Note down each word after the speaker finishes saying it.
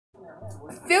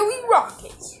Philly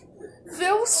Rocket.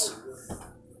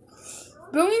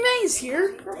 Billy Mays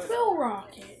here for Phil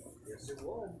Rocket.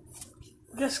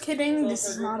 Just kidding, this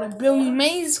is not a Billy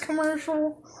Mays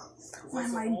commercial. Why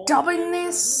am I dubbing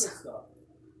this?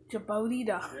 Djibouti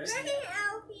Ducks.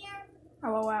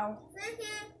 LOL.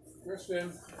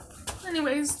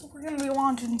 Anyways, we're gonna be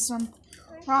launching some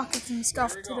rockets and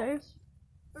stuff today.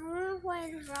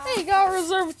 Hey, you got a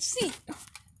reserved seat.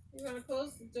 You want to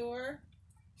close the door?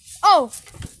 Oh,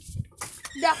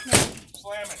 definitely.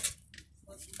 Slam it.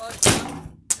 Let's plug it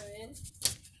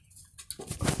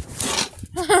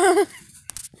up.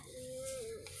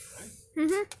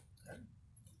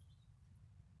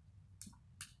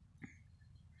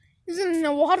 He's in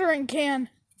the watering can.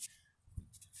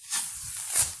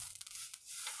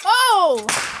 Oh!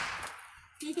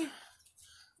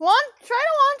 Try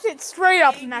to launch it straight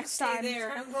up next Stay time.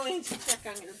 there. I'm going to check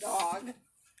on your dog.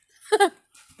 I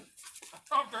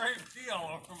thought there ain't pee all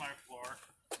over my floor.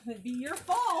 It'd be your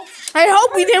fault. I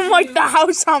hope we didn't light the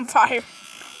house on fire.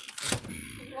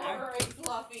 Alright,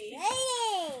 Fluffy.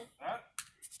 Huh?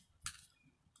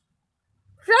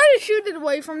 Try to shoot it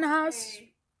away from the house.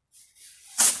 Hey.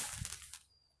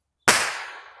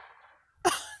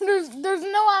 There's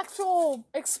no actual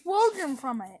explosion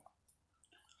from it.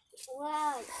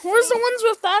 Wow. Where's the ones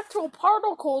with the actual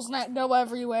particles that go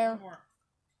everywhere? One more.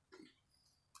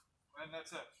 And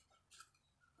that's it.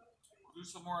 We'll do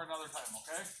some more another time,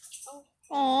 okay?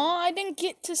 Aw, I didn't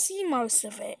get to see most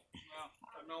of it. Well,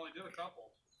 I only did a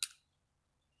couple.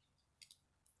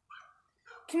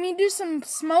 Can we do some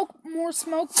more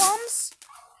smoke bombs?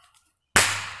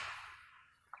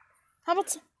 How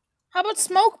about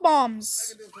smoke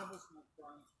bombs? I can do a couple smoke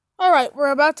bombs. Alright, we're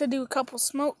about to do a couple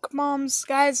smoke bombs.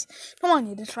 Guys, don't want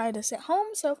you to try this at home,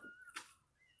 so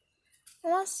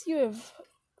unless you have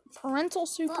parental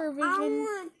supervision. I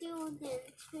want to do this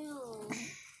too.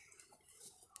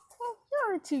 Well,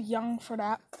 you're too young for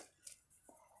that.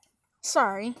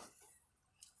 Sorry.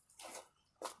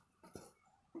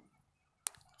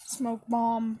 Smoke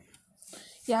bomb.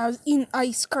 Yeah, I was eating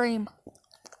ice cream.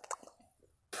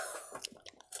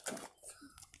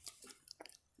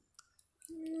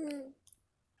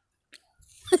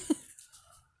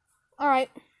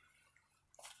 Alright.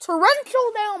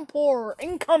 Torrential downpour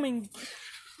incoming.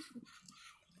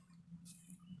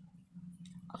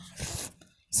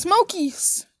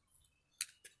 Smokies.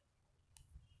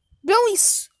 Billy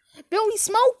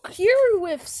Smoke here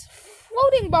with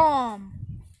floating bomb.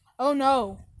 Oh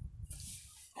no.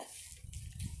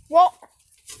 Well,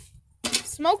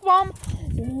 smoke bomb.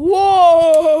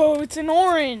 Whoa, it's an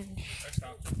orange.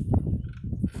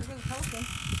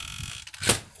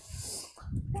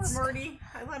 Poor Marty.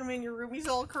 I let him in your room. He's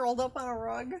all curled up on a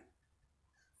rug.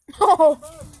 Oh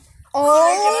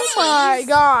my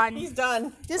god. He's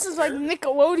done. This is like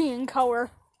Nickelodeon color.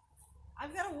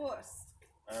 I've got a wuss.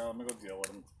 Alright, let me go deal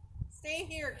with him. Stay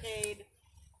here, Cade.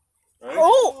 Right?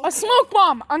 Oh, a smoke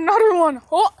bomb. Another one.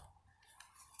 Oh.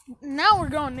 Now we're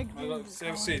going Nick Jr.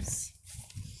 Have a seat.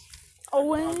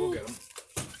 Oh, I'll go get him.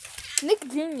 Nick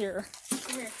Jr.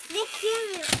 Nick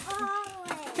Jr.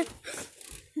 always.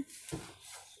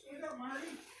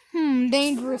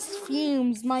 Dangerous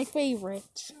fumes, my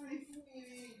favorite.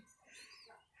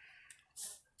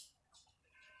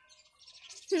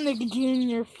 Nick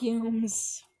Jr.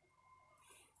 fumes.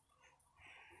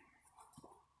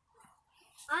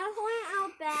 I went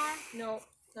out back. No,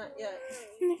 not yet.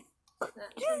 Not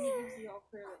until he gives you all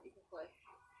clear that you can play.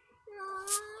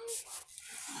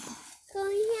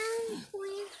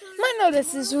 Might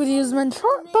notice this video's been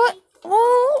short, but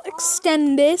we'll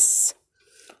extend this.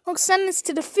 We'll extend this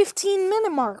to the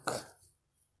 15-minute mark.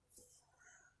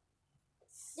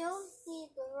 Don't see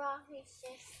the rockets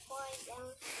just fly down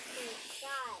to the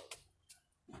sky.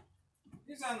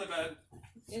 He's on the bed.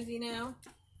 Is he now?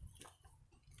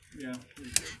 Yeah.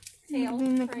 Tail.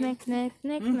 Nick. Trying The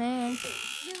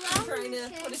trying to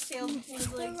rockets put his tail between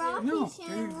his legs. rocket No,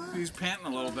 ship he's panting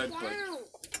a little bit, but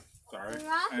sorry. The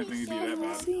I didn't think he'd be that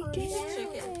bad.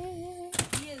 Chicken.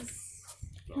 He is.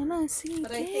 Can I see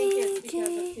But I think it's because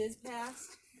of his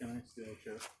past. Can I steal a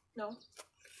chair? No.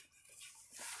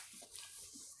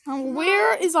 And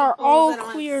where is our Oh, all I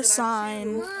don't clear have to sit on sign?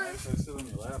 you. I sit on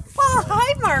your lap. Oh,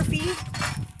 hi, Murphy.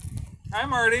 Hi,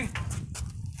 Marty.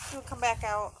 He'll come back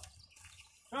out.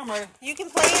 Hi, Marty. You can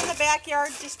play in the backyard,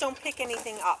 just don't pick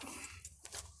anything up.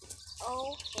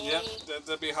 Okay. Yep,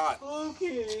 that'd be hot.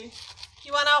 Okay.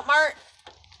 You want out, Mart?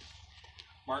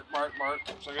 Mark.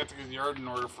 So I got to get the yard in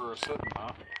order for a sitting,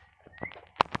 huh?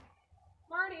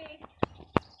 Marty.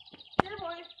 Here,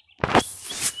 boy.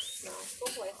 No, go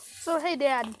play. So, hey,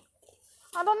 Dad.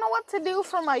 I don't know what to do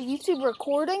for my YouTube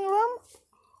recording room.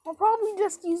 I'll probably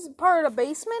just use part of the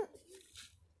basement.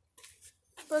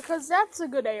 Because that's a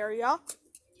good area.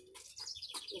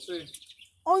 We'll see.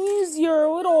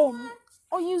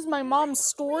 I'll use my mom's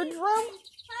storage room.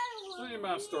 It's not your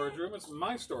mom's storage room, it's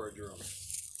my storage room.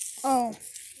 Oh.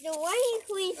 The one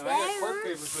we And I got toilet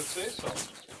papers that say so.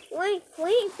 Wait,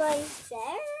 by Sarah?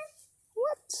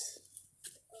 What?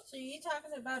 So you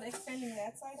talking about extending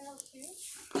that side out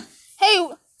too? Hey,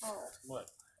 Oh, What?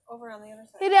 over on the other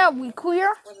side. hey Dad, we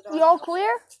clear? We all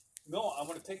clear? No, I'm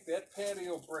going to take that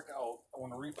patio brick out. I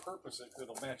want to repurpose it because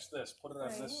it'll match this. Put it on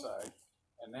this side.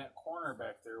 And that corner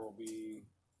back there will be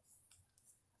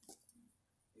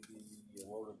maybe a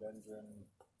rhododendron,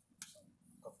 some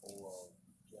couple of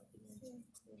Japanese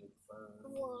native ferns,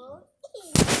 Whoa.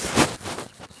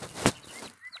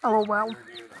 Oh, well.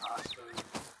 irrigated hostas,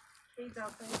 Shades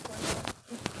outside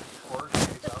for or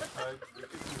shades outside. We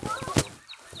could do that too.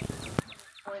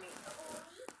 20.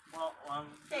 Well, I'm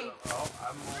open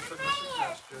to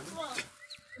suggestions.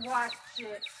 Watch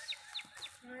it.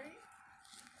 Right?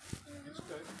 It's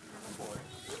good. Boy.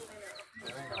 So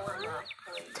we're not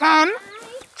going. 10,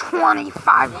 20,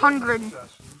 500.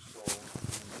 Suggestions, so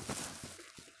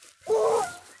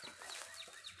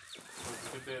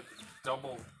we did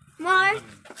double. Mark. even-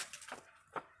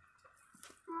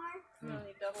 We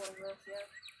only doubling this yet.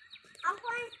 I'll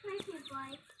play Pretty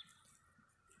Boy.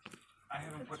 I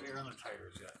haven't put air in the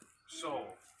tires yet. So,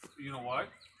 you know what?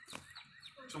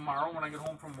 Tomorrow when I get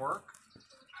home from work,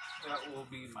 that will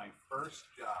be my first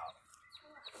job.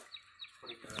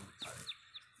 Putting air in the tires.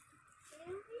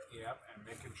 Yep, and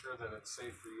making sure that it's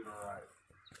safe for you to ride.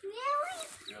 Really?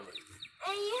 Really.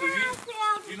 And you Did you- have to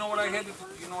have You know what I had to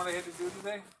you know what I had to do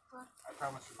today? I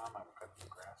promised your mom I would cut the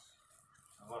grass.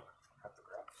 And look, I cut the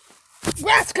grass.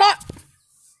 Grass cut!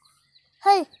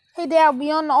 Hey Dad,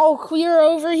 we on all clear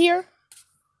over here?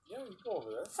 Yeah, you go over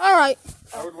there. Alright,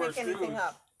 I would Don't wear pick anything shoes.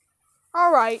 up.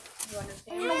 alright. You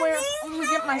understand? I'm gonna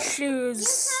get my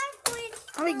shoes. Wait,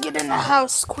 Let me get in the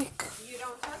house quick. You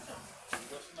don't touch them.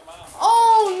 Listen to mom.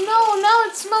 Oh no, now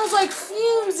it smells like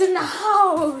fumes in the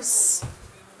house.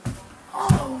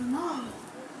 Oh no.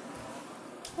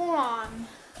 Hold on.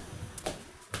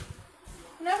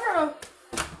 Whenever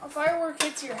a firework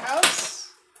hits your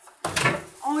house,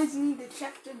 always need to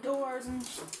check the doors and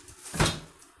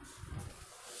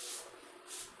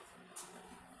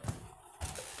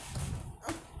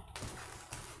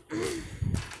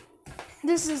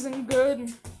this isn't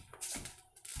good.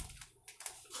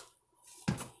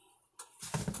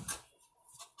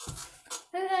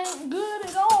 It ain't good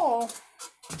at all.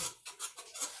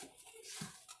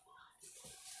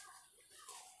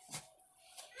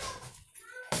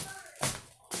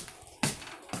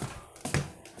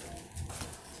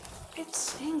 It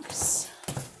stinks.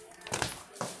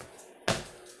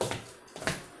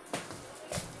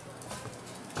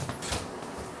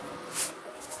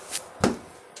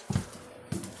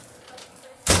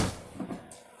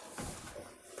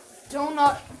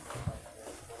 Donut.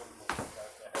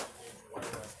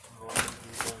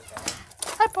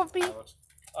 Hi, puppy.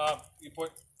 You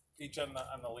put each on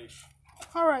the leash.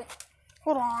 All right.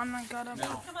 Hold on, I gotta.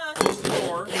 Now, Come on. close the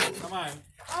door. Come on.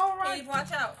 All right. Dave,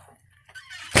 watch out.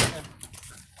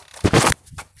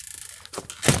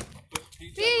 Put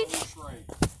each Peach. on the leash right.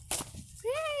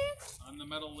 Peach. On the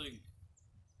metal link.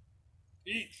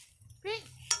 Each. Peach.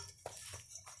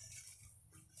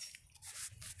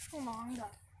 Hold on, I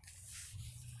got.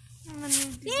 I'm gonna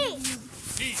need to give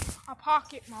you Each. a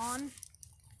pocket, Mon.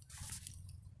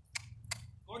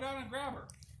 Go down and grab her.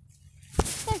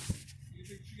 What do you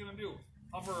think she's gonna do?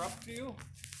 Hover up to you?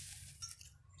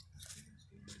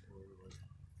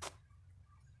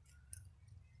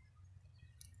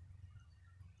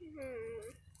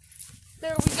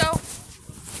 There we go.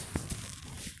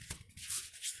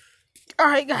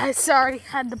 Alright guys, sorry,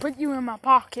 had to put you in my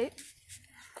pocket.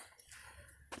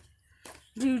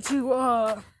 Due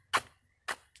to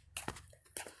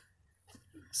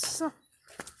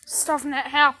stuff that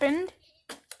happened.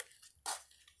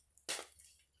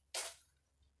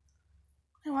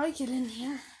 I like it in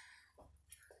here.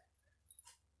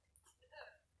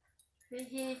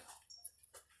 Ricky.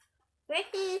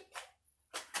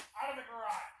 Out of the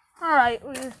garage. Alright,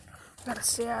 we gotta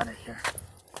stay out of here.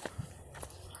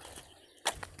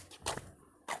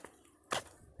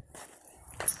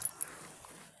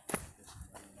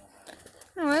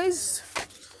 Anyways,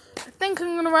 I think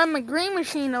I'm gonna run my green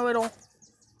machine a little. Is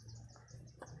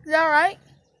that right?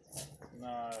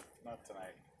 No, not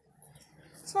tonight.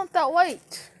 It's not that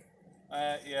late.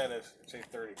 Yeah, it is. It's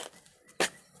 8:30.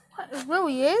 What, it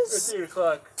really is? 8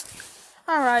 o'clock.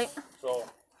 Alright. So,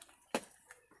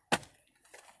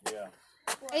 yeah.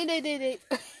 8888.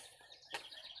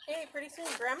 Hey, pretty soon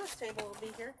Grandma's table will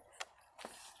be here.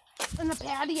 In the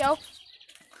patio.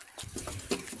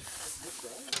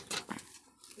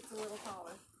 It's a little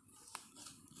taller.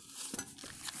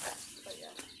 But yeah.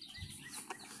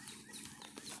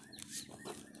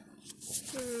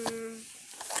 I'm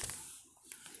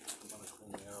gonna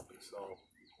clean it up and sell the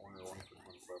corner one for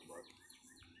 $25.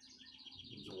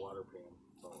 Use a water pan.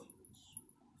 That's all it is.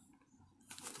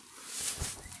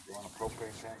 You want a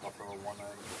propane tank? I'll throw a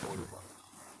 190 for $40.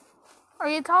 Are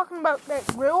you talking about that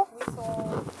grill? We sold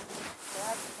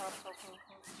Dad's propane tank.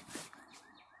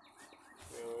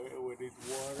 We need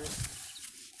water.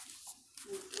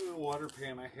 The water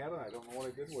pan, I had it. I don't know what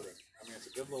I did with it. I mean, it's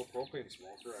a good little propane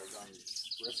smoker. I've done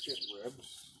brisket,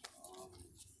 ribs.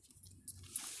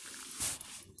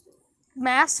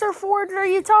 Master Forge are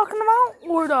you talking about?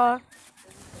 Or the...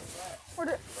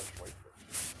 Fresh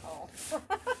whitefish. Oh.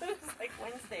 It's like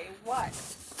Wednesday. What?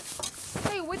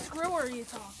 Hey, which grill are you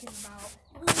talking about?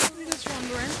 I'm just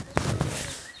wondering.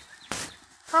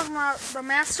 Talking about the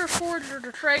Master Forge or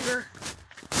the Traeger?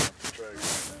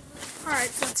 Alright,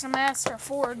 so it's a Master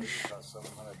Forge. Cost $700.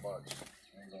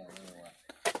 Ain't going anywhere.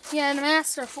 Yeah, the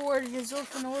Master Forge is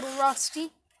looking a little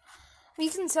rusty. We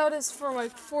can sell this for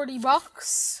like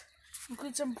 $40.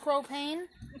 Include some propane.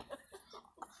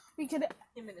 We could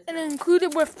and include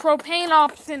it with propane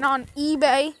option on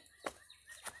eBay.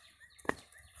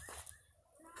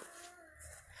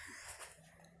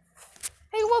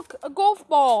 Hey, look, a golf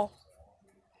ball.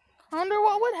 I wonder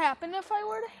what would happen if I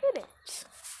were to hit it.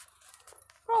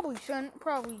 Probably shouldn't.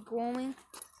 Probably glowing.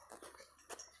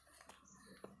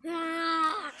 Hey,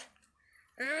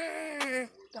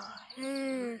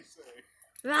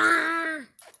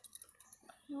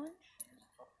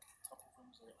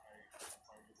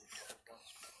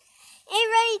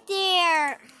 right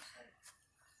there.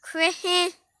 Chris.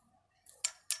 It's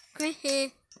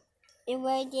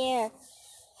right there.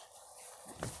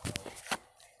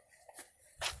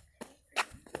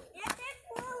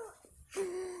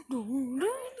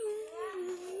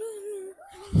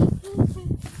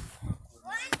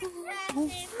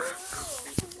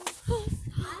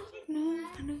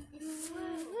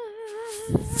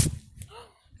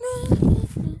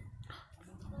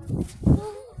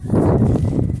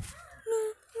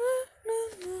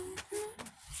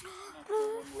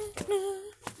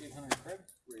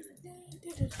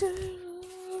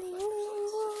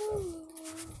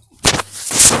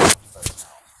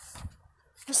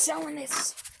 We're selling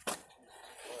this.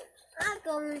 I'm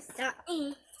going to start.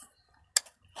 No,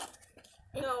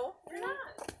 you're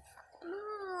not.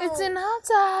 It's an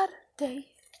outside day.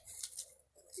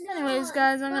 Anyways,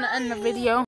 guys, I'm gonna end the video.